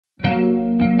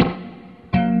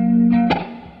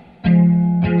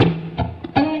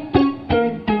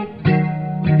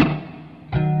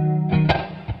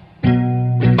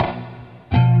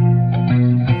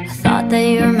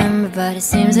it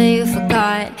seems that you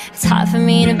forgot. It's hard for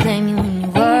me to blame you when you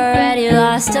were already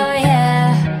lost, oh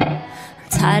yeah. I'm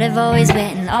tired of always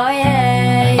waiting, oh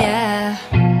yeah, yeah.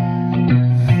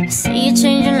 I see you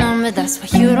change your number, that's why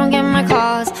you don't get my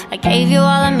calls. I gave you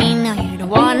all of me, now you don't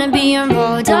wanna be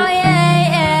involved, oh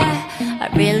yeah, yeah. I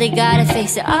really gotta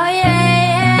fix it, oh yeah,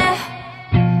 yeah.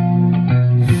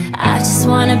 I just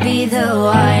wanna be the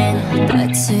one,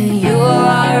 but to you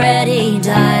are already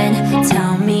done.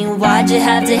 Tell me why'd you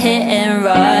have to hit and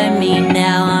run me?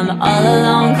 Now I'm all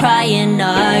alone crying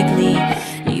ugly.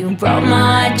 You broke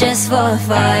my heart just for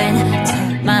fun.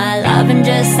 Took my love and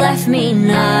just left me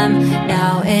numb.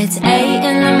 Now it's 8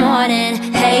 in the morning,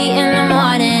 8 in the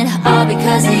morning, all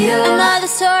because of you. Another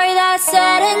story that's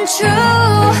sad and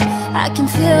true. I can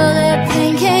feel the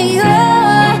pain, can you?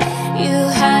 You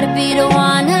had to be the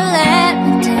one to let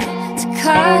me down, to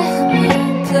cut me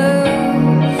through.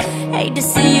 Hate to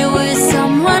see you with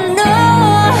someone new.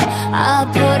 I'll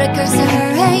put a curse to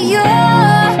her and you.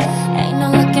 Ain't no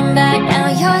looking back now,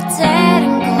 you're dead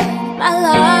and gone. My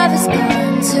love is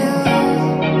gone too.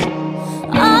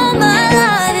 All my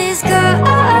love is gone.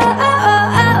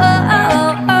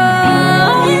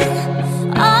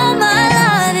 All my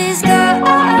love is gone.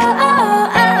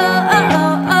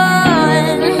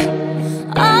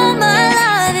 All my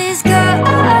love is gone.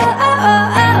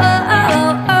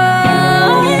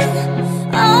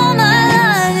 All my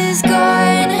love is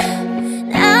gone.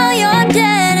 Now you're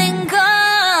dead and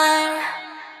gone.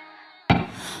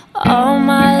 All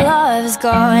my love is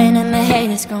gone and the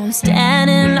hate is gone.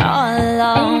 Standing all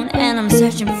alone and I'm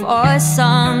searching for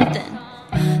something,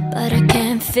 but I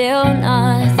can't feel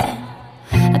nothing.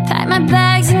 I pack my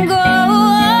bags and go.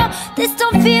 This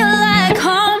don't feel like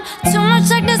home. Too much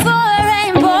darkness for a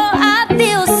rainbow. I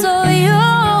feel so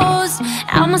used.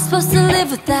 How am I supposed to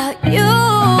live without you?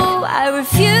 I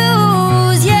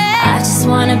refuse, yeah. I just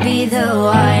wanna be the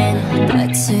one,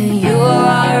 but to you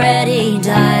are already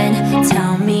done.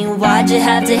 Tell me why'd you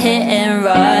have to hit and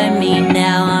run me?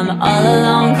 Now I'm all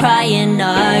alone crying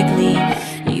ugly.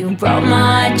 You broke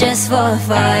my heart just for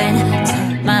fun.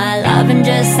 Took my love and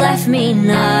just left me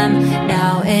numb.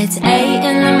 Now it's 8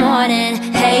 in the morning,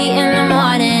 8 in the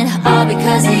morning, all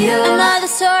because of you. Another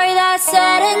story that's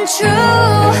sad and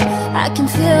true. I can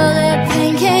feel the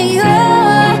pain, can you?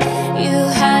 You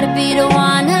had to be the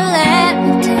one to let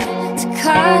me down, to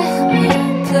cut me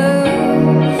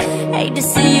through. Hate to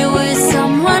see